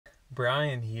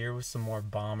Brian here with some more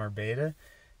bomber beta.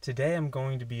 Today I'm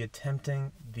going to be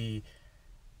attempting the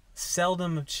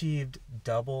seldom achieved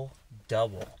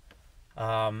double-double.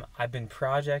 I've been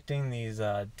projecting these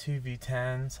two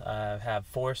V10s. I have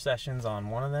 4 sessions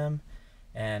on one of them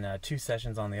and 2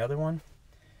 sessions on the other one.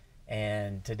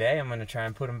 And today I'm going to try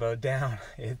and put them both down.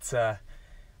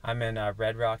 I'm in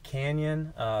Red Rock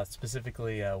Canyon,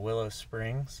 specifically Willow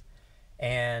Springs.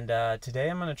 And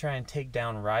today I'm going to try and take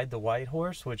down Ride the White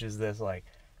Horse, which is this like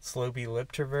slopey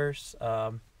lip traverse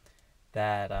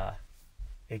that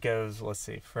it goes, let's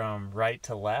see, from right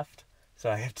to left.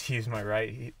 So I have to use my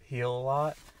right heel a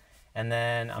lot. And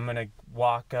then I'm going to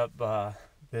walk up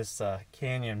this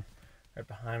canyon right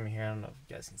behind me here. I don't know if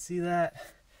you guys can see that.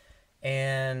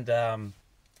 And I'm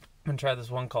going to try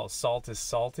this one called Salty.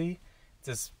 It's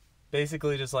just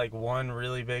basically just like one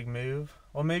really big move.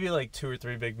 Well, maybe like 2 or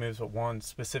 3 big moves, but one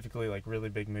specifically like really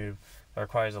big move that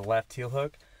requires a left heel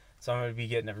hook. So I'm going to be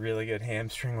getting a really good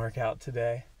hamstring workout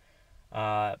today.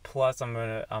 Plus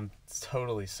I'm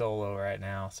totally solo right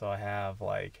now, so I have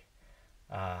like,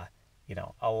 you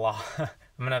know, a lot. I'm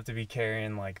going to have to be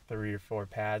carrying like 3 or 4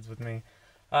 pads with me.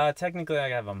 Technically I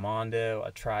have a mondo,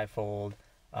 a trifold,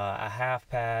 a half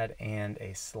pad, and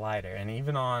a slider. And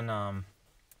even on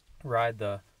Ride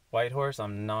the White Horse,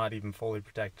 I'm not even fully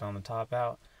protected on the top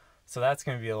out, so that's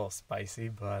going to be a little spicy,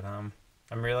 but I'm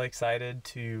really excited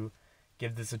to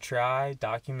give this a try,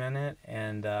 document it,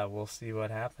 and we'll see what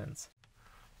happens.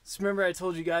 So remember I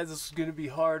told you guys this was going to be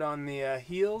hard on the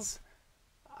heels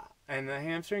and the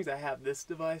hamstrings. I have this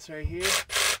device right here.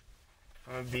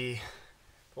 I'm going to be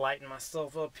lighting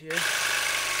myself up here.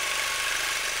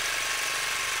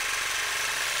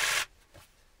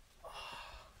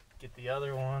 Get the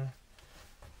other one.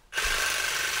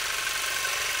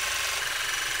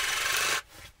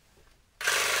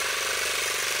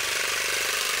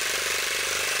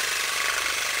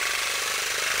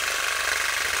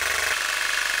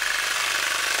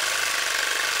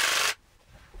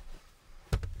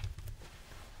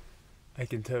 I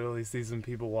can totally see some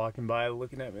people walking by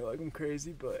looking at me like I'm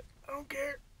crazy, but I don't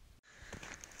care.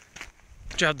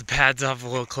 Drop the pads off a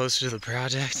little closer to the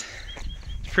project.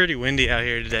 It's pretty windy out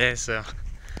here today, so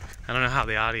I don't know how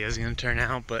the audio is going to turn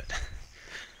out, but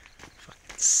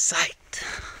fucking psyched.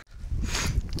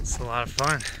 It's a lot of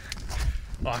fun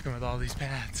walking with all these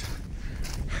pads.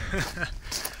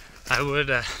 I would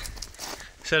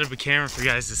set up a camera for you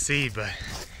guys to see, but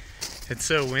it's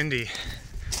so windy.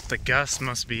 The gusts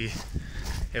must be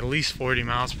at least 40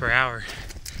 miles per hour.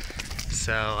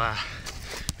 So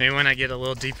maybe when I get a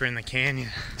little deeper in the canyon,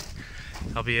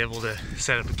 I'll be able to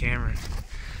set up a camera and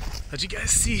let you guys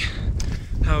see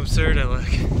how absurd I look.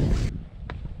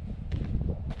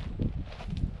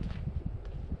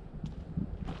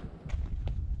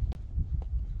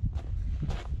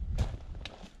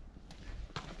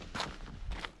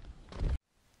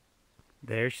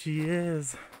 There she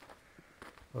is,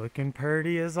 looking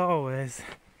pretty as always.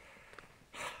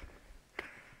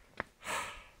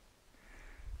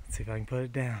 Let's see if I can put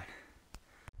it down.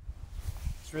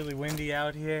 It's really windy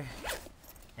out here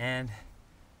and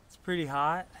it's pretty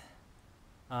hot.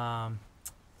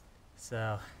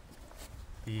 So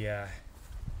it's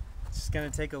just gonna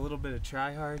take a little bit of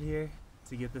try hard here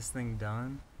to get this thing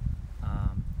done.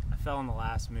 I fell on the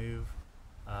last move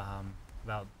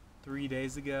about 3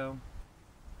 days ago.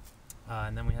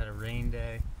 And then we had a rain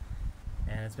day,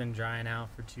 and it's been drying out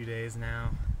for 2 days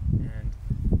now, and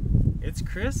it's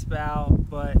crisp out,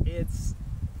 but it's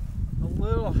a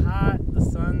little hot. The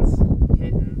sun's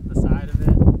hitting the side of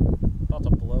it. About to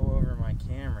blow over my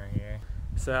camera here.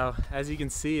 So as you can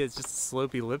see, it's just a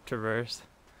slopey lip traverse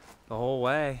the whole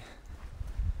way,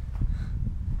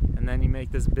 and then you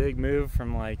make this big move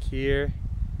from like here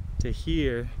to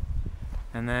here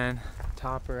and then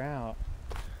top her out.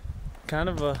 Kind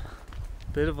of a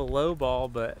bit of a low ball,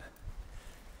 but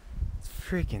it's a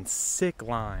freaking sick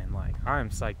line. Like, I'm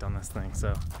psyched on this thing.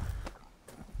 So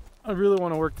I really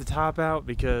want to work the top out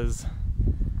because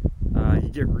you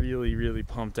get really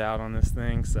pumped out on this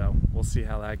thing. So we'll see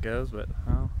how that goes, but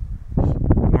I'll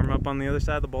warm up on the other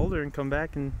side of the boulder and come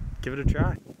back and give it a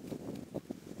try.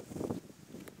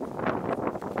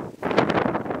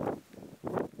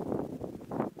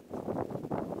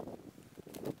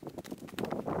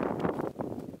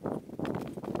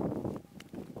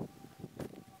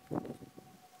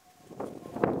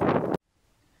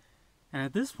 And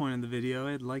at this point in the video,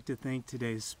 I'd like to thank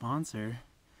today's sponsor,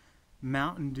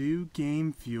 Mountain Dew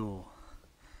Game Fuel.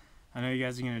 I know you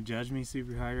guys are going to judge me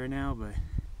super hard right now, but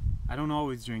I don't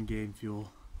always drink Game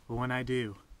Fuel. But when I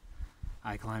do,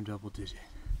 I climb double digit.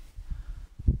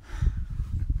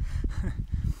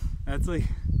 That's like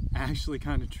actually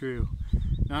kind of true.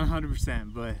 Not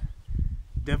 100%, but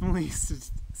definitely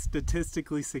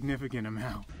statistically significant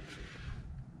amount.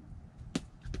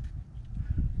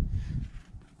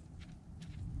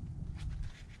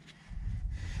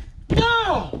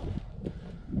 No!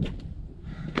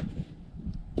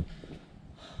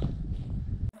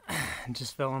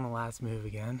 Just fell on the last move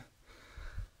again.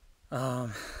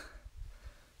 The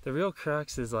real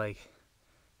crux is like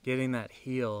getting that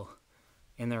heel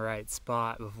in the right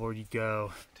spot before you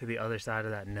go to the other side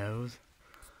of that nose.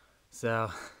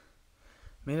 So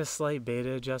made a slight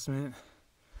beta adjustment.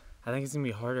 I think it's gonna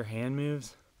be harder hand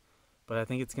moves, but I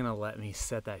think it's gonna let me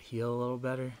set that heel a little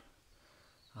better.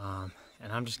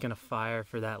 And I'm just gonna fire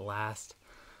for that last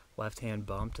left hand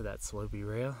bump to that slopey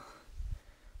rail.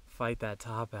 Fight that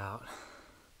top out.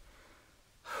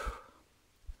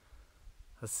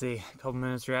 Let's see, a couple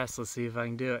minutes rest, let's see if I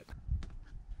can do it.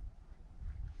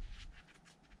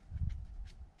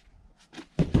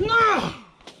 No!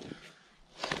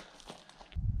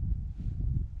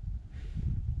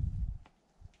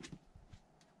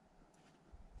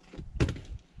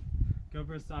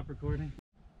 GoPro, stop recording.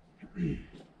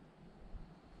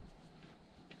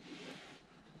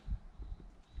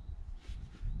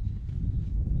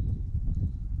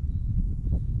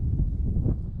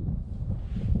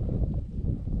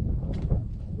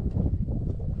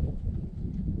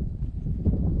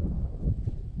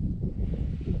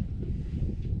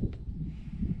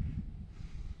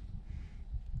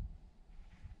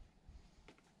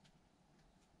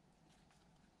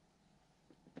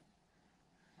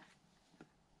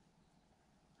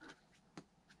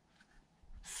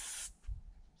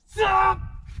 Stop!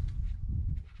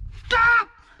 Stop!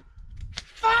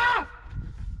 Stop!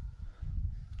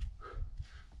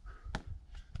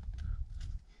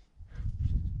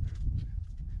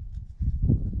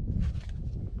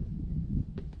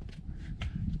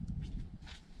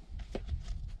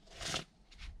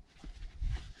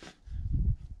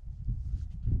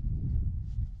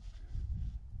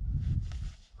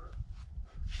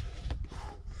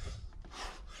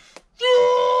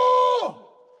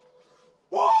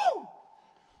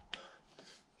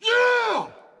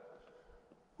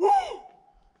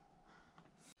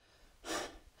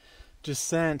 Just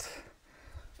sent.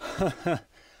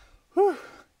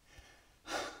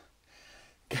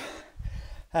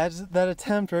 That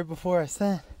attempt right before I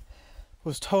sent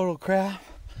was total crap.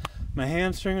 My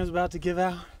hamstring was about to give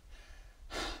out.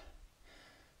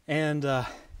 And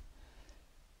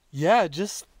yeah,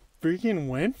 just freaking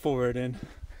went for it and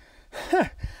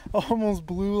almost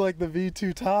blew like the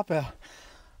V2 top out.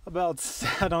 About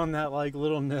sat on that like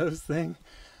little nose thing.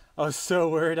 I was so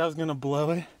worried I was gonna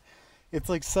blow it. It's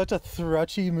like such a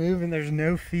thrutchy move and there's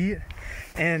no feet.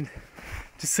 And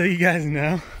just so you guys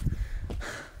know,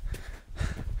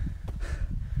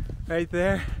 right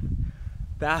there,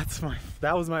 that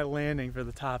was my landing for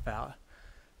the top out.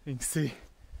 You can see,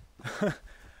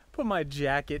 put my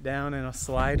jacket down in a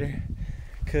slider,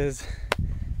 cause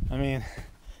I mean,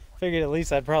 figured at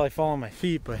least I'd probably fall on my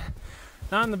feet, but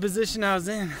not in the position I was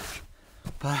in.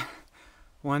 But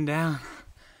one down,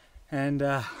 and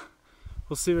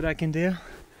we'll see what I can do.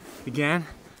 Again,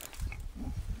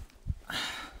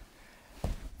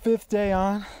 5th day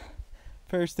on,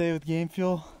 first day with Game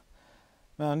Fuel,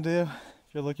 Mountain Dew.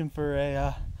 If you're looking for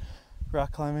a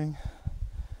rock climbing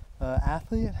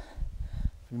athlete,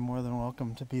 you're more than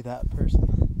welcome to be that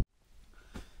person.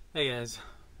 Hey guys,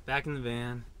 back in the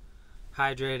van,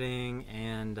 hydrating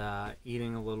and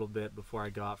eating a little bit before I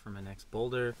go out for my next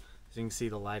boulder. As you can see,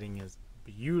 the lighting is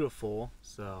beautiful,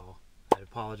 so I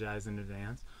apologize in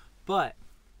advance. But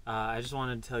I just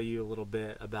wanted to tell you a little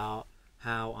bit about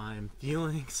how I'm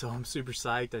feeling. So I'm super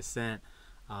psyched. I sent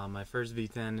my first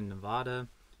V10 in Nevada,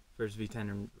 first V10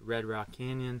 in Red Rock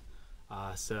Canyon.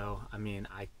 So I mean,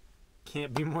 I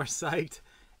can't be more psyched.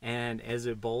 And is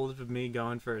it bold of me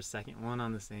going for a second one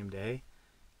on the same day?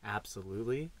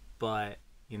 Absolutely. But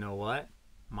you know what?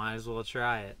 Might as well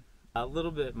try it. A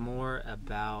little bit more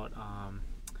about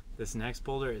this next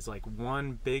boulder is like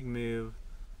one big move,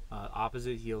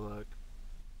 opposite heel hook.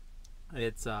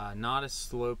 It's not as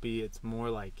slopey, it's more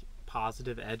like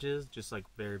positive edges, just like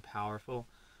very powerful.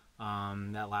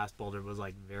 That last boulder was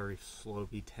like very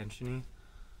slopey, tensiony.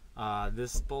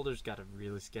 This boulder's got a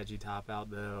really sketchy top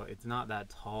out though. It's not that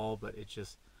tall, but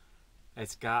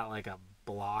it's got like a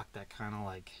block that kind of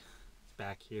like is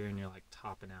back here and you're like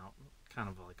topping out kind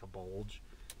of like a bulge.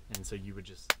 And so you would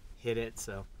just hit it.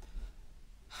 So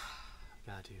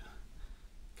got to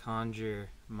conjure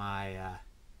my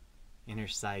inner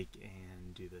psych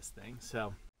and do this thing.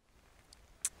 So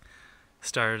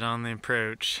started on the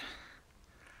approach.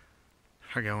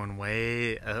 are going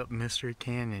way up Mystery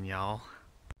Canyon, y'all.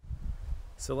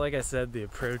 So like I said, the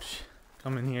approach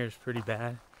coming here is pretty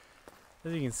bad.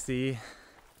 As you can see,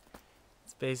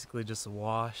 it's basically just a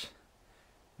wash.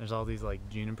 There's all these like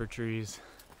juniper trees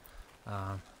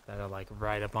that are like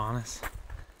right up on us.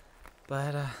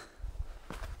 But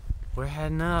we're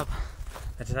heading up.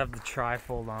 I just have the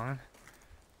trifold on.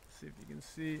 Let's see if you can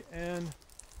see, and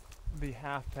the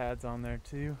half pads on there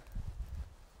too.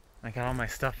 I got all my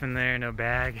stuff in there, no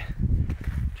bag.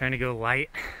 Trying to go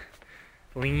light,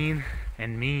 lean,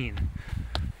 and mean.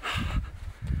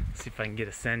 See if I can get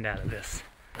a send out of this.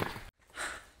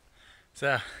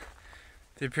 So,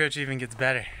 the approach even gets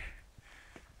better.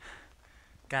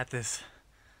 Got this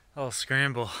little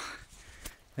scramble.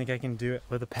 I think I can do it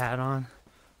with a pad on,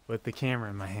 with the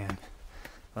camera in my hand.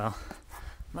 Well,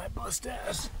 might bust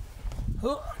ass.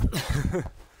 But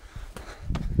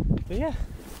yeah,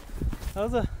 that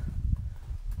was a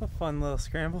fun little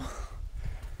scramble.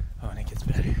 Oh, and it gets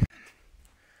better.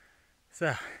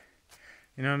 So,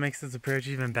 you know what makes this approach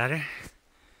even better?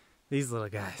 These little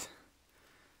guys.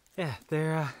 Yeah,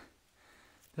 they're a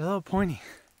little pointy,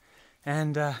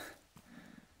 and they're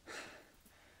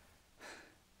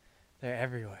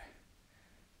everywhere.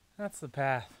 That's the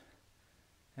path,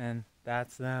 and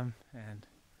that's them, and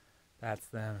that's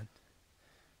them, and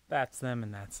that's them,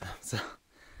 and that's them. So,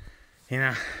 you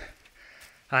know,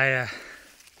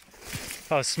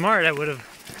 if I was smart, I would have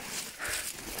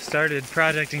started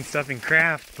projecting stuff in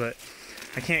craft, but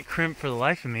I can't crimp for the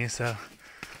life of me, so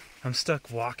I'm stuck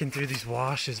walking through these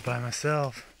washes by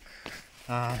myself,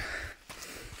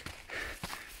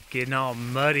 getting all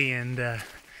muddy and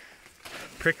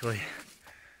prickly.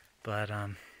 But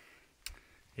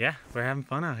yeah, we're having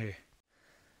fun out here.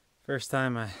 First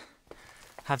time I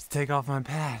have to take off my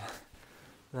pad.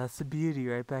 That's the beauty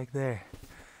right back there.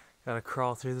 Gotta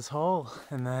crawl through this hole,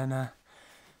 and then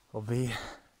we'll be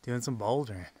doing some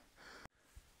bouldering.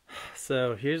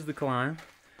 So here's the climb.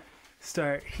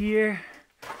 Start here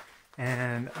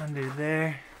and under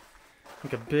there.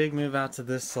 Make a big move out to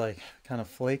this like kind of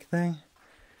flake thing.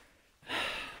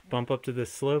 Bump up to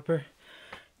this sloper.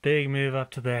 Big move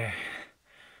up to there.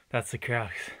 That's the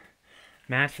crux.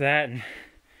 Match that, and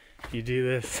you do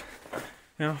this,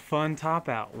 you know, fun top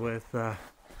out with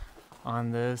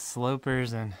on the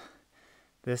slopers and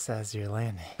this as your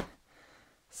landing.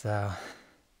 So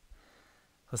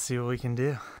let's see what we can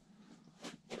do.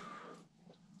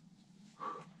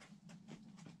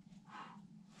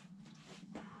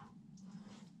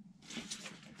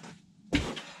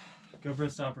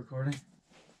 GoPro, stop recording.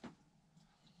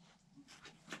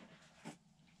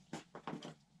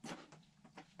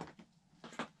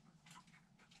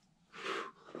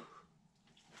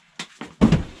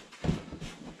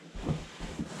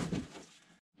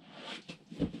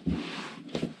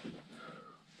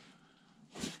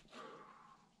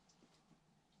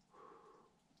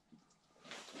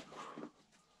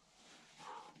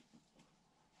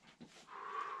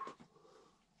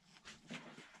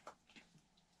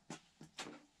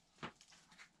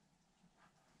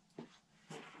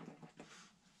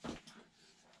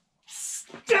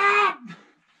 Stop!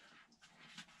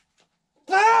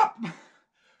 Stop!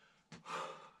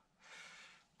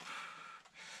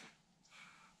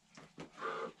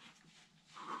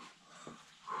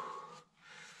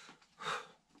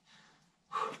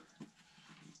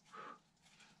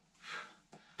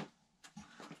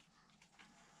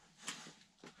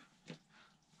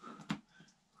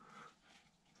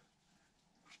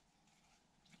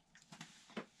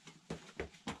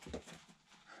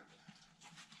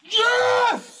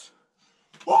 Yes!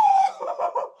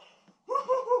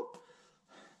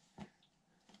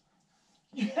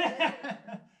 Yeah!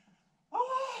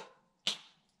 Oh!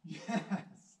 Yes!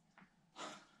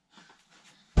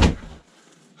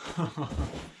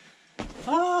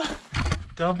 Ah!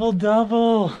 Double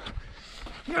double!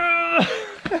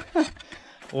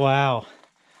 Wow,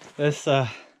 this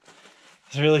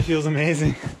really feels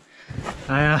amazing.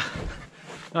 I'm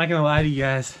not gonna lie to you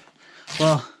guys.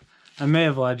 Well, I may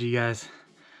have lied to you guys.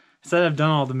 I said I've done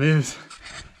all the moves.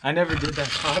 I never did that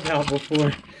pop out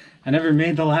before. I never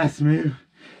made the last move.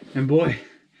 And boy,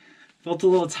 felt a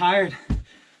little tired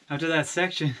after that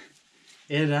section.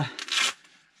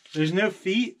 There's no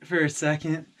feet for a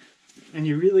second, and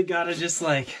you really gotta just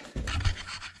like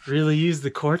really use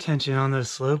the core tension on those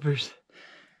slopers.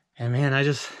 And man, I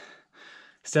just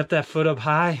stepped that foot up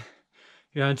high.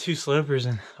 You're on two slopers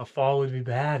and a fall would be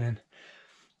bad. And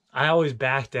I always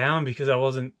back down because I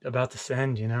wasn't about to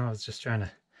send, you know, I was just trying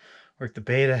to work the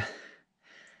beta.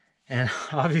 And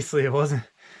obviously it wasn't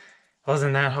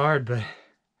that hard, but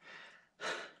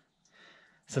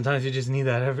Sometimes you just need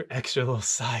that extra little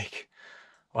psych.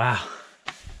 Wow.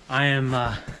 I am,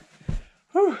 I'm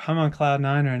on cloud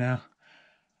 9 right now.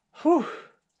 Whew.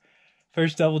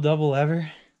 First double-double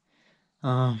ever.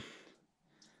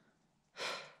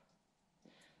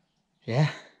 Yeah.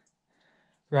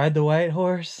 Ride the white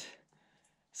horse.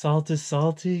 Salt is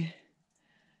salty.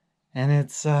 And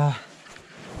it's, I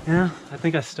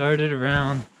think I started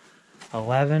around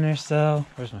 11 or so.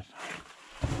 Where's my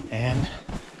phone? And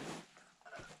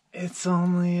it's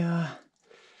only,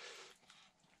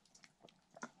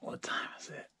 what time is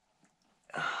it?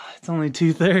 It's only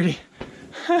 2:30.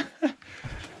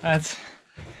 That's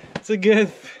a good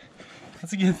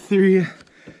 3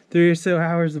 or so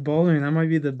hours of bouldering. That might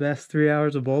be the best 3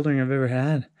 hours of bouldering I've ever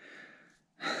had.